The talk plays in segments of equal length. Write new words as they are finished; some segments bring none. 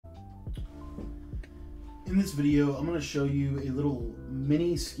In this video, I'm going to show you a little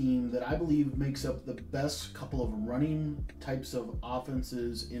mini scheme that I believe makes up the best couple of running types of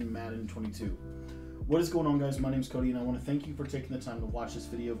offenses in Madden 22. What is going on, guys? My name is Cody, and I want to thank you for taking the time to watch this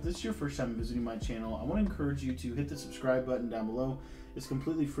video. If this is your first time visiting my channel, I want to encourage you to hit the subscribe button down below. It's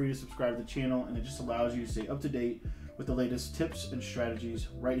completely free to subscribe to the channel, and it just allows you to stay up to date with the latest tips and strategies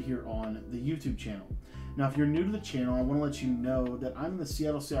right here on the YouTube channel. Now, if you're new to the channel, I want to let you know that I'm in the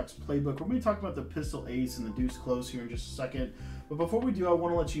Seattle Seahawks playbook. We're going to be talking about the pistol ace and the deuce close here in just a second. But before we do, I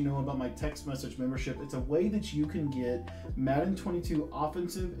want to let you know about my text message membership. It's a way that you can get Madden 22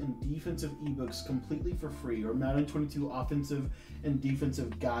 offensive and defensive ebooks completely for free, or Madden 22 offensive and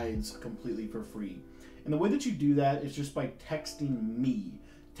defensive guides completely for free. And the way that you do that is just by texting me.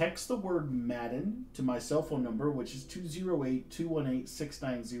 Text the word Madden to my cell phone number, which is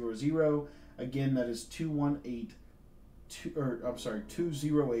 208-218-6900. Again, that is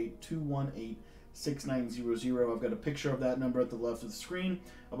 208-218-6900. I've got a picture of that number at the left of the screen.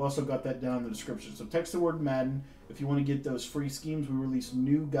 I've also got that down in the description. So text the word Madden if you want to get those free schemes. We release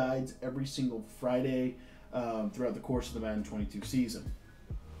new guides every single Friday throughout the course of the Madden 22 season.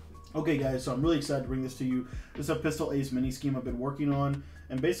 Okay, guys, so I'm really excited to bring this to you. This is a pistol ace mini scheme I've been working on,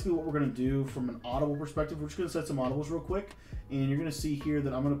 and basically what we're going to do from an audible perspective, we're just going to set some audibles real quick, and you're going to see here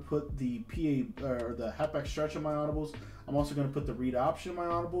that I'm going to put the PA or the halfback stretch on my audibles. I'm also going to put the read option in my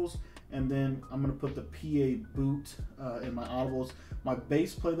audibles, and then I'm going to put the PA boot in my audibles. My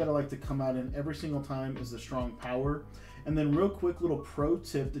base play that I like to come out in every single time is the strong power. And then real quick little pro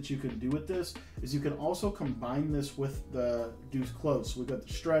tip that you can do with this is you can also combine this with the deuce close. We've got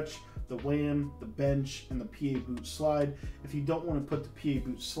the stretch, the wham, the bench, and the PA boot slide. If you don't want to put the PA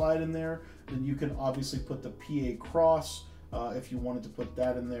boot slide in there, then you can obviously put the PA cross if you wanted to put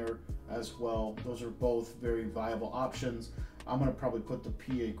that in there as well. Those are both very viable options. I'm going to probably put the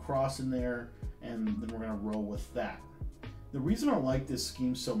PA cross in there, and then we're going to roll with that. The reason I like this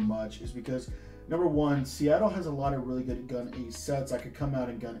scheme so much is because number one, Seattle has a lot of really good gun ace sets. I could come out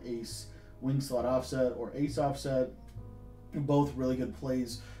and gun ace wing slot offset or ace offset, both really good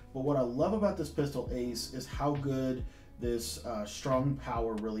plays. But what I love about this pistol ace is how good this strong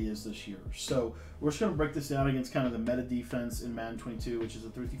power really is this year. So we're just going to break this down against kind of the meta defense in Madden 22, which is a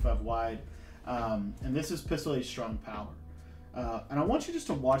 3-5 wide. And this is pistol ace strong power. And I want you just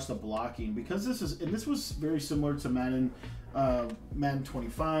to watch the blocking, because this was very similar to Madden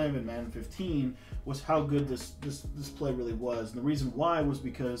 25 and Madden 15, was how good this play really was. And the reason why was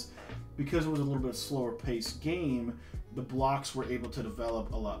because it was a little bit slower paced game, the blocks were able to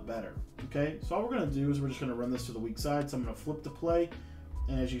develop a lot better. Okay, so all we're going to do is we're just going to run this to the weak side. So I'm going to flip the play,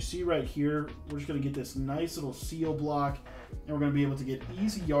 and as you see right here, we're just going to get this nice little seal block, and we're going to be able to get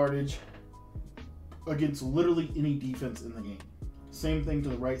easy yardage against literally any defense in the game. Same thing to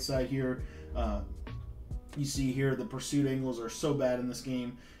the right side here. You see here the pursuit angles are so bad in this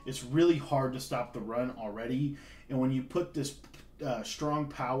game. It's really hard to stop the run already. And when you put this strong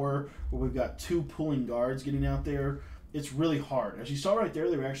power where we've got two pulling guards getting out there, it's really hard. As you saw right there,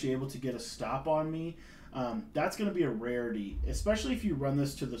 they were actually able to get a stop on me. That's going to be a rarity, especially if you run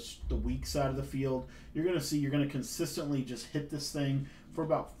this to the weak side of the field. You're going to see you're going to consistently just hit this thing for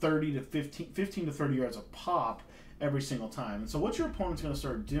about 15 to 30 yards a pop every single time. And so what your opponent's going to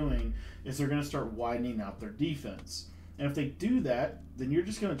start doing is they're going to start widening out their defense. And if they do that, then you're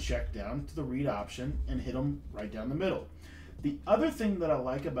just going to check down to the read option and hit them right down the middle. The other thing that I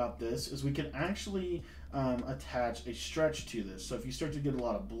like about this is we can actually attach a stretch to this. So if you start to get a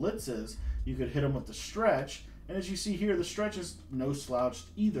lot of blitzes, you could hit them with the stretch. And as you see here, the stretch is no slouch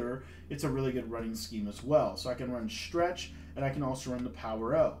either. It's a really good running scheme as well. So I can run stretch, and I can also run the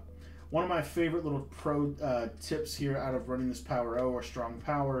power O. One of my favorite little pro tips here out of running this power O or strong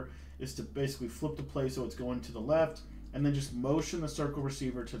power is to basically flip the play so it's going to the left, and then just motion the circle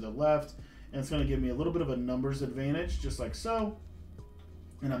receiver to the left, and it's going to give me a little bit of a numbers advantage, just like so,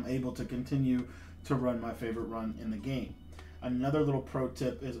 and I'm able to continue to run my favorite run in the game. Another little pro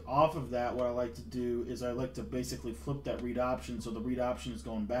tip is off of that, what I like to do is I like to basically flip that read option, so the read option is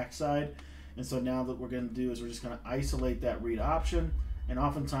going backside. And so now what we're going to do is we're just going to isolate that read option, and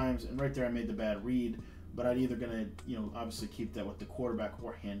oftentimes, and right there I made the bad read, but I'm either going to, obviously keep that with the quarterback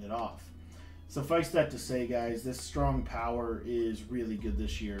or hand it off. Suffice that to say, guys, this strong power is really good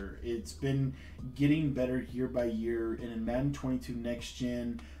this year. It's been getting better year by year, and in Madden 22 Next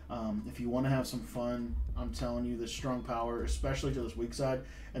Gen, if you want to have some fun, I'm telling you, this strong power, especially to this weak side,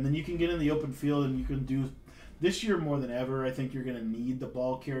 and then you can get in the open field and you can do, this year more than ever, I think you're going to need the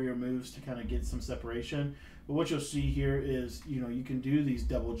ball carrier moves to kind of get some separation. But what you'll see here is, you can do these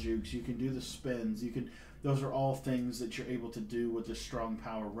double jukes, you can do the spins, those are all things that you're able to do with this strong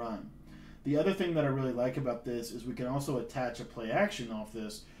power run. The other thing that I really like about this is we can also attach a play action off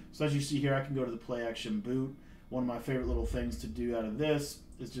this. So as you see here, I can go to the play action boot. One of my favorite little things to do out of this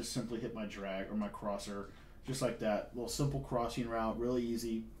is just simply hit my drag or my crosser, just like that. Little simple crossing route, really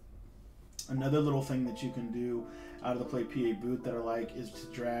easy. Another little thing that you can do out of the play PA boot that I like is to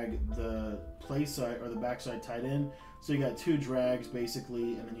drag the play side or the backside tight end. So you got two drags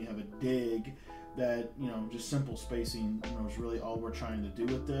basically, and then you have a dig that, you know, just simple spacing, you know, is really all we're trying to do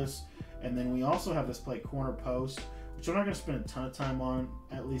with this. And then we also have this play corner post, which I'm not going to spend a ton of time on,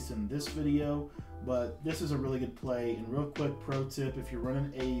 at least in this video, but this is a really good play. And real quick pro tip, if you're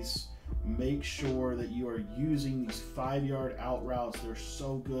running ace, make sure that you are using these 5-yard out routes. They're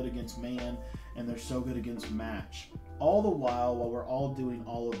so good against man, and they're so good against match. All the while we're all doing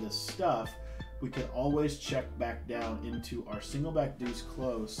all of this stuff, we can always check back down into our single back deuce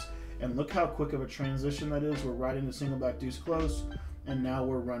close, and look how quick of a transition that is. We're riding the single back deuce close, and now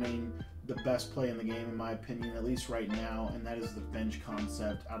we're running the best play in the game, in my opinion, at least right now, and that is the bench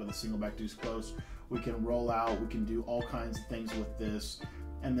concept out of the single back deuce close. We can roll out, we can do all kinds of things with this.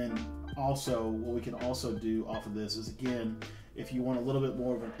 And then also, what we can also do off of this is, again, if you want a little bit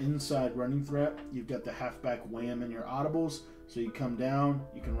more of an inside running threat, you've got the halfback wham in your audibles. So you come down,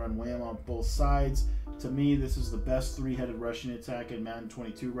 you can run wham on both sides. To me, this is the best three-headed rushing attack in Madden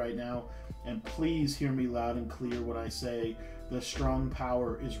 22 right now. And please hear me loud and clear when I say the strong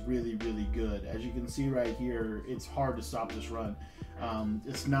power is really, really good. As you can see right here, it's hard to stop this run.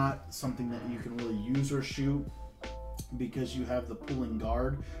 It's not something that you can really use or shoot, because you have the pulling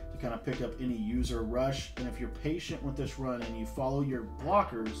guard to kind of pick up any user rush. And if you're patient with this run and you follow your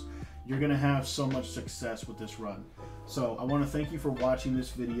blockers, you're going to have so much success with this run. So I want to thank you for watching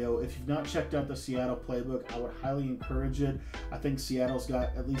this video. If you've not checked out the Seattle playbook, I would highly encourage it. I think Seattle's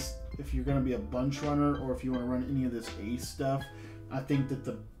got, at least if you're going to be a bunch runner or if you want to run any of this ace stuff, I think that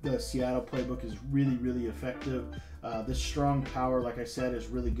the Seattle playbook is really, really effective. This strong power, like I said, is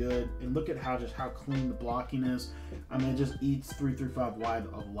really good. And look at how clean the blocking is. I mean, it just eats 3-5 wide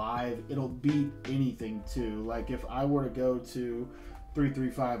alive. It'll beat anything too. Like if I were to go to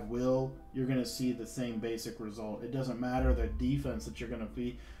 3-5 will, you're going to see the same basic result. It doesn't matter the defense that you're going to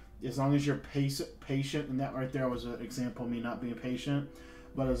be, as long as you're patient. And that right there was an example of me not being patient.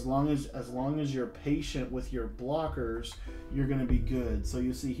 But as long as you're patient with your blockers, you're going to be good. So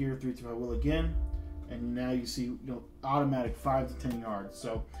you see here 3-5 will again, and now you see, you know, automatic 5 to 10 yards.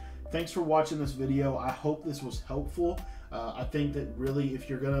 So thanks for watching this video. I hope this was helpful. I think that really, if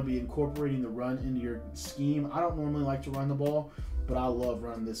you're going to be incorporating the run into your scheme, I don't normally like to run the ball, but I love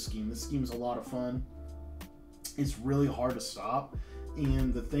running this scheme. This scheme is a lot of fun. It's really hard to stop,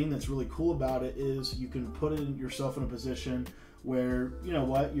 and the thing that's really cool about it is you can put yourself in a position where, you know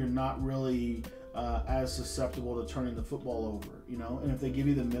what, you're not really as susceptible to turning the football over, you know. And if they give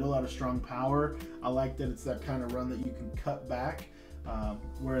you the middle out of strong power, I like that it's that kind of run that you can cut back.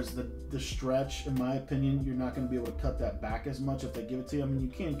 Whereas the stretch, in my opinion, you're not going to be able to cut that back as much if they give it to you. I mean, you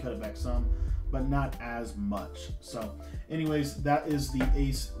can cut it back some, but not as much. So anyways, that is the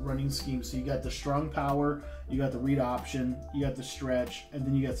ace running scheme. So you got the strong power, you got the read option, you got the stretch, and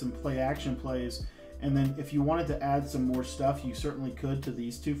then you got some play action plays. And then if you wanted to add some more stuff, you certainly could to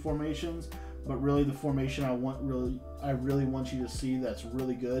these two formations. But really, the formation I really want you to see that's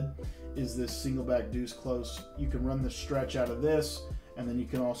really good is this single back deuce close. You can run the stretch out of this, and then you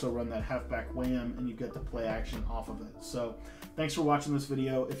can also run that halfback wham, and you get the play action off of it. So thanks for watching this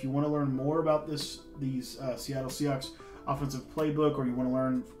video. If you want to learn more about these Seattle Seahawks offensive playbook, or you want to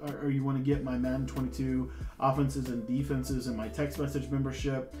learn, or you want to get my Madden 22 offenses and defenses in my text message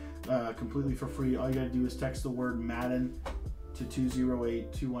membership completely for free, all you got to do is text the word Madden to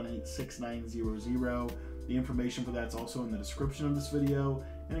 208-218-6900. The information for that's also in the description of this video.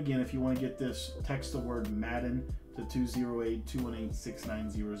 And again, if you want to get this, text the word Madden to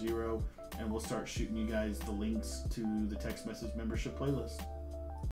 208-218-6900, and we'll start shooting you guys the links to the text message membership playlist.